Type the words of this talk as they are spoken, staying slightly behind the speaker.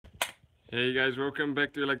Hey guys, welcome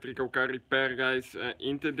back to Electrical Car Repair, guys.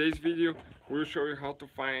 In today's video, we'll show you how to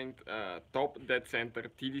find top dead center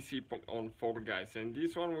TDC on Ford, guys. And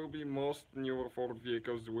this one will be most newer Ford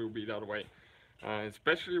vehicles will be that way.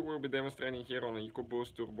 Especially we'll be demonstrating here on an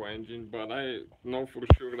Ecoboost turbo engine, but I know for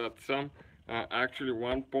sure that some actually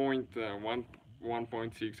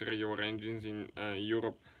 1.6 regular engines in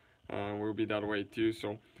Europe will be that way too.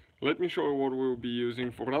 So let me show you what we'll be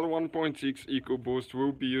using. For that 1.6 Ecoboost,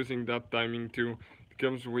 we'll be using that timing too. It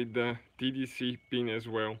comes with the TDC pin as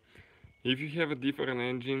well. If you have a different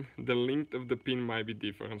engine, the length of the pin might be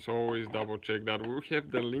different, so always double check that. We'll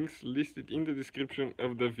have the links listed in the description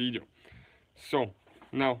of the video. So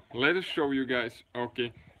now let us show you guys,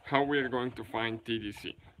 okay, how we are going to find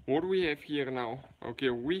TDC. What we have here now,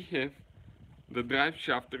 okay, we have the drive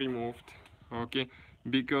shaft removed, okay,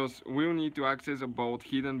 because we'll need to access a bolt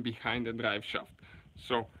hidden behind the drive shaft.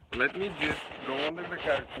 So let me just go under the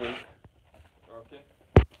car quick, okay.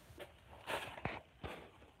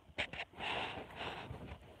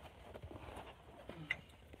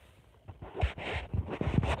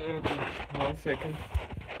 Okay, 1 second.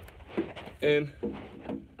 And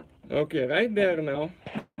okay, right there now,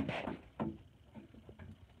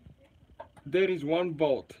 there is one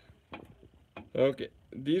bolt. Okay,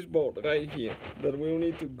 this bolt right here that we'll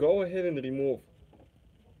need to go ahead and remove.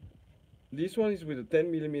 This one is with a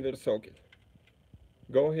 10mm socket.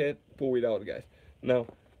 Go ahead, pull it out, guys. Now,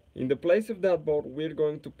 in the place of that bolt, we're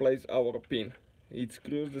going to place our pin. It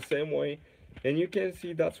screws the same way, and you can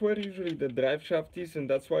see that's where usually the drive shaft is, and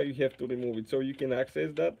that's why you have to remove it, so you can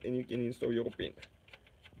access that and you can install your pin.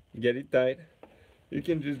 Get it tight. You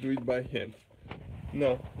can just do it by hand.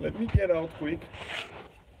 Now, let me get out quick.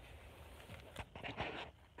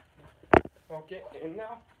 Okay, and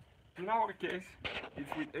now, in our case, it's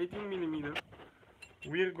with 18mm.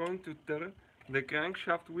 We're going to turn the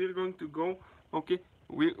crankshaft. We're going to go, okay,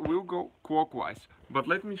 we'll go clockwise. But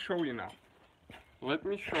let me show you now. Let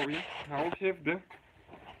me show you. I'll have the,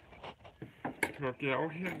 okay, I'll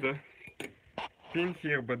have the pin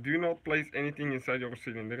here, but do not place anything inside your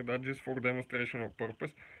cylinder. That's just for demonstrational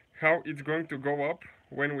purpose. How it's going to go up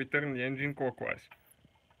when we turn the engine clockwise.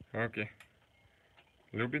 Okay,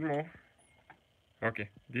 a little bit more. Okay,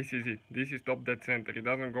 this is it. This is top dead center. It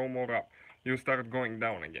doesn't go more up. You start going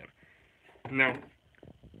down again. Now,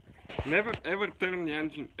 never ever turn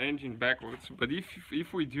the engine backwards, but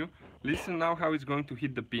if we do, listen now how it's going to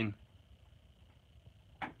hit the pin.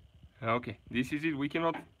 Okay, this is it. We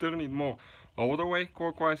cannot turn it more. All the way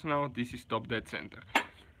clockwise now. This is top dead center.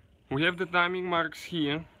 We have the timing marks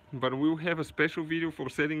here, but we'll have a special video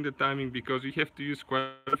for setting the timing because you have to use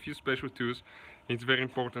quite a few special tools. It's very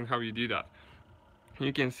important how you do that.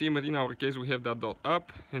 You can see, but in our case we have that dot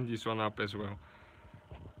up and this one up as well.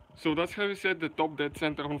 So that's how you set the top dead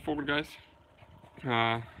center on Ford, guys.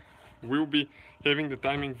 We'll be having the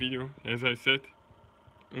timing video, as I said.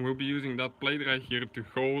 And we'll be using that plate right here to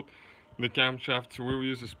hold the camshafts. We'll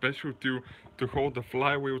use a special tool to hold the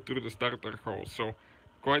flywheel through the starter hole. So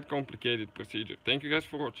quite complicated procedure. Thank you guys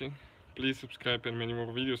for watching. Please subscribe and many more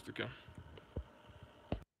videos to come.